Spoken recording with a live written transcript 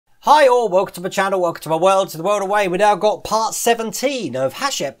Hi all, welcome to my channel, welcome to my world, to the world away. We now got part 17 of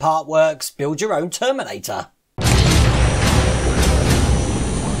Hachette Partworks, Build Your Own Terminator.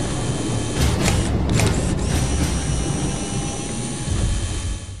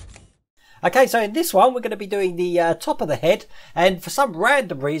 Okay, so in this one we're going to be doing the top of the head, and for some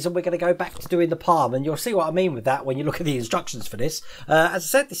random reason we're going to go back to doing the palm, and you'll see what I mean with that when you look at the instructions for this. As I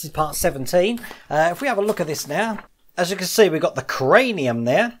said, this is part 17. If we have a look at this now, as you can see, we've got the cranium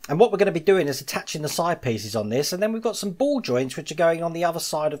there, and what we're going to be doing is attaching the side pieces on this, and then we've got some ball joints which are going on the other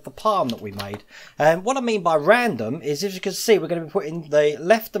side of the palm that we made. And what I mean by random is, as you can see, we're going to be putting the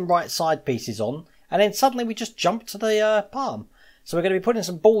left and right side pieces on, and then suddenly we just jump to the palm. So we're going to be putting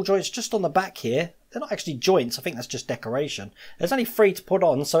some ball joints just on the back here. They're not actually joints, I think that's just decoration. There's only 3 to put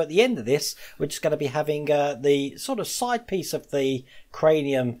on, so at the end of this we're just going to be having the sort of side piece of the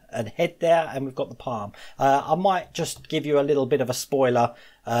cranium and head there, and we've got the palm. I might just give you a little bit of a spoiler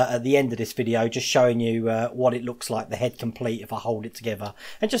at the end of this video, just showing you what it looks like, the head complete, if I hold it together.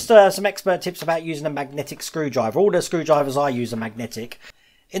 And just some expert tips about using a magnetic screwdriver. All the screwdrivers I use are magnetic.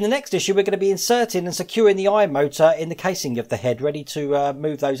 In the next issue, we're going to be inserting and securing the eye motor in the casing of the head, ready to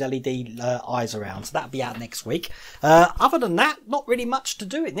move those LED eyes around. So that'll be out next week. Other than that, not really much to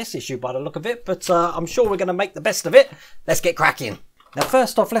do in this issue by the look of it, but I'm sure we're going to make the best of it. Let's get cracking. Now,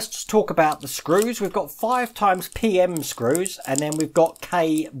 first off, let's just talk about the screws. We've got 5x PM screws, and then we've got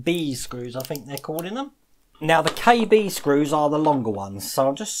KB screws, I think they're calling them. Now, the KB screws are the longer ones, so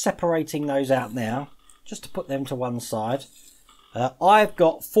I'm just separating those out now, just to put them to one side. I've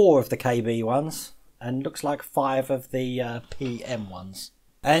got 4 of the KB ones, and looks like 5 of the PM ones.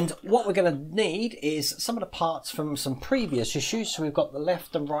 And what we're going to need is some of the parts from some previous issues. So we've got the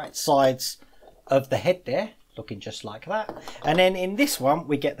left and right sides of the head there, looking just like that. And then in this one,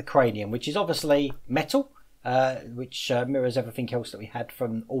 we get the cranium, which is obviously metal, which mirrors everything else that we had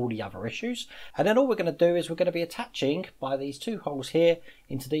from all the other issues. And then all we're going to do is we're going to be attaching by these 2 holes here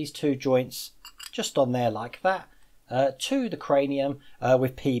into these 2 joints, just on there like that. To the cranium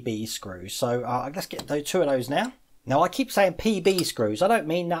with PB screws. So let's get 2 of those now. Now, I keep saying PB screws. I don't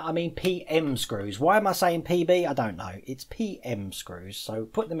mean that, I mean PM screws. Why am I saying PB? I don't know. It's PM screws. So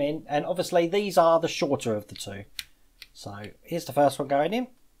put them in, and obviously these are the shorter of the 2. So here's the first one going in.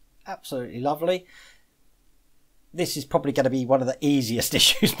 Absolutely lovely. This is probably going to be one of the easiest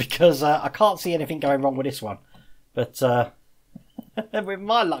issues because I can't see anything going wrong with this one. But with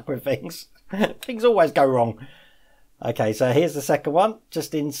my luck with things, things always go wrong. Okay, so here's the second one,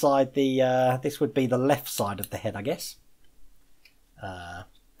 just inside the, this would be the left side of the head, I guess.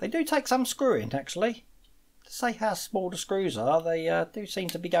 They do take some screwing, actually. To say how small the screws are, they do seem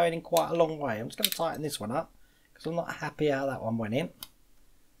to be going in quite a long way. I'm just going to tighten this one up, because I'm not happy how that one went in.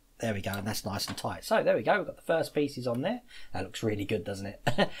 There we go, and that's nice and tight. So there we go, we've got the first pieces on there. That looks really good, doesn't it?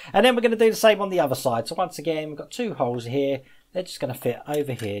 And then we're going to do the same on the other side. So once again, we've got 2 holes here. They're just going to fit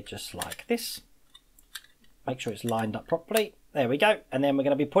over here, just like this. Make sure it's lined up properly. There we go. And then we're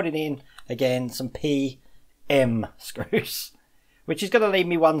going to be putting in, again, some PM screws, which is going to leave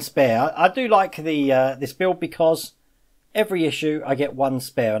me 1 spare. I do like the this build because every issue I get 1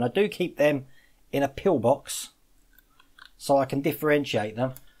 spare, and I do keep them in a pillbox so I can differentiate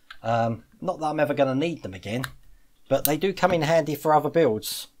them. Not that I'm ever going to need them again, but they do come in handy for other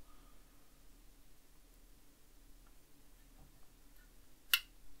builds.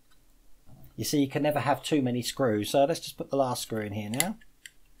 You see, you can never have too many screws. So let's just put the last screw in here now.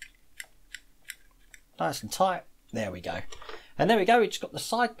 Nice and tight. There we go. And there we go. It's got the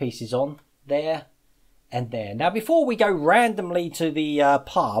side pieces on there and there. Now, before we go randomly to the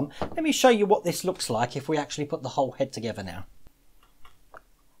palm, let me show you what this looks like if we actually put the whole head together now.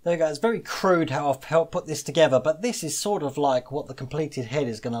 There we go. It's very crude how I've helped put this together, but this is sort of like what the completed head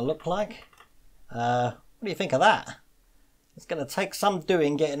is going to look like. What do you think of that? It's going to take some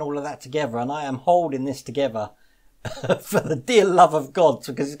doing getting all of that together, and I am holding this together for the dear love of God,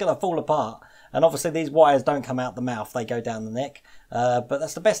 because it's going to fall apart. And obviously these wires don't come out the mouth, they go down the neck. But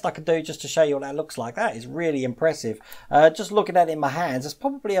that's the best I could do just to show you what that looks like. That is really impressive. Just looking at it in my hands, it's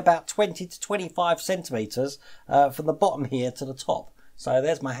probably about 20 to 25 centimetres from the bottom here to the top. So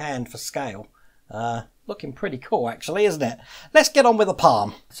there's my hand for scale. Looking pretty cool actually, isn't it? Let's get on with the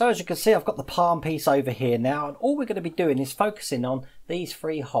palm. So as you can see, I've got the palm piece over here now, and all we're going to be doing is focusing on these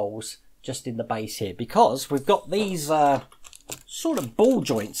 3 holes just in the base here, because we've got these sort of ball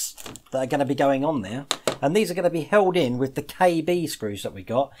joints that are going to be going on there, and these are going to be held in with the KB screws that we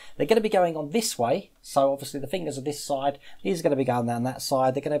got. They're going to be going on this way, so obviously the fingers are this side, these are going to be going down that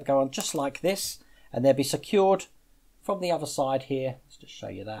side. They're going to go on just like this, and they'll be secured from the other side here. Let's just show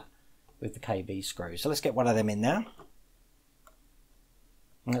you that with the KB screws. So let's get one of them in now.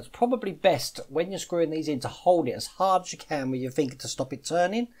 And it's probably best when you're screwing these in to hold it as hard as you can with your finger to stop it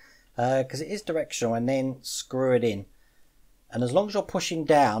turning, because it is directional, and then screw it in. And as long as you're pushing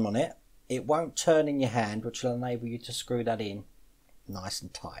down on it, it won't turn in your hand, which will enable you to screw that in nice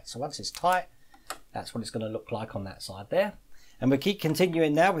and tight. So once it's tight, that's what it's going to look like on that side there. And we'll keep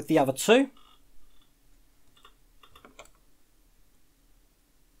continuing now with the other two.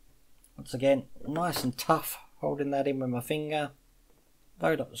 Once again, nice and tough, holding that in with my finger.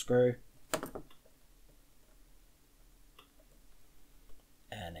 Load up the screw.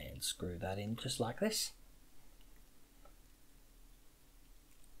 And then screw that in just like this.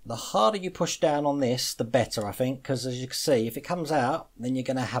 The harder you push down on this, the better, I think, because as you can see, if it comes out, then you're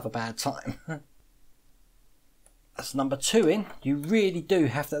going to have a bad time. That's number 2 in. You really do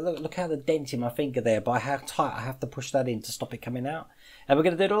have to, look how the dent in my finger there, by how tight I have to push that in to stop it coming out. And we're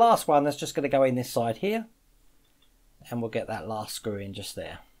going to do the last one, that's just going to go in this side here. And we'll get that last screw in just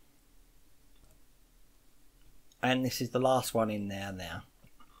there. And this is the last one in there now.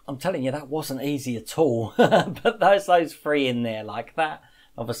 I'm telling you, that wasn't easy at all. But those 3 in there like that.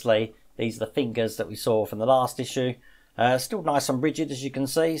 Obviously, these are the fingers that we saw from the last issue. Still nice and rigid, as you can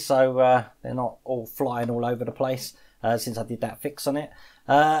see, so they're not all flying all over the place since I did that fix on it.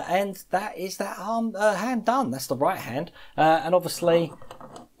 And that is that arm hand done. That's the right hand. And obviously,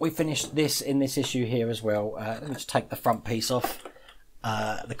 we finished this in this issue here as well. Let me just take the front piece off.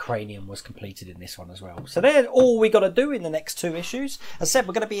 The cranium was completed in this one as well. So they're all we got to do in the next 2 issues. As I said,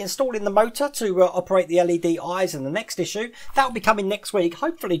 we're going to be installing the motor to operate the LED eyes in the next issue. That will be coming next week,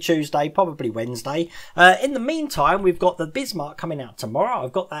 hopefully Tuesday, probably Wednesday. In the meantime, we've got the Bismarck coming out tomorrow.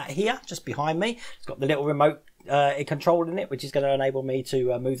 I've got that here, just behind me. It's got the little remote control in it, which is going to enable me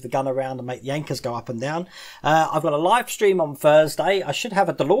to move the gun around and make the anchors go up and down. I've got a live stream on Thursday. I should have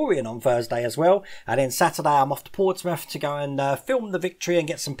a DeLorean on Thursday as well, and then Saturday I'm off to Portsmouth to go and film the Victory and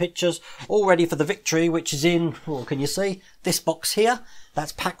get some pictures all ready for the Victory, which is in, oh, can you see this box here?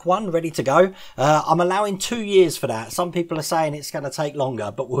 That's pack 1 ready to go. I'm allowing 2 years for that. Some people are saying it's going to take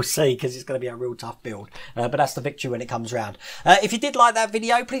longer, but we'll see, because it's going to be a real tough build. But that's the Victory when it comes round. If you did like that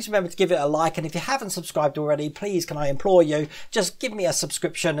video, please remember to give it a like. And if you haven't subscribed already, please, can I implore you, just give me a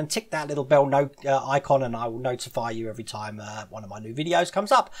subscription and tick that little bell icon, and I will notify you every time one of my new videos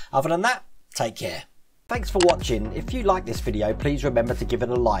comes up. Other than that, take care. Thanks for watching. If you like this video, please remember to give it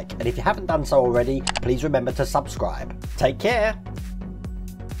a like. And if you haven't done so already, please remember to subscribe. Take care.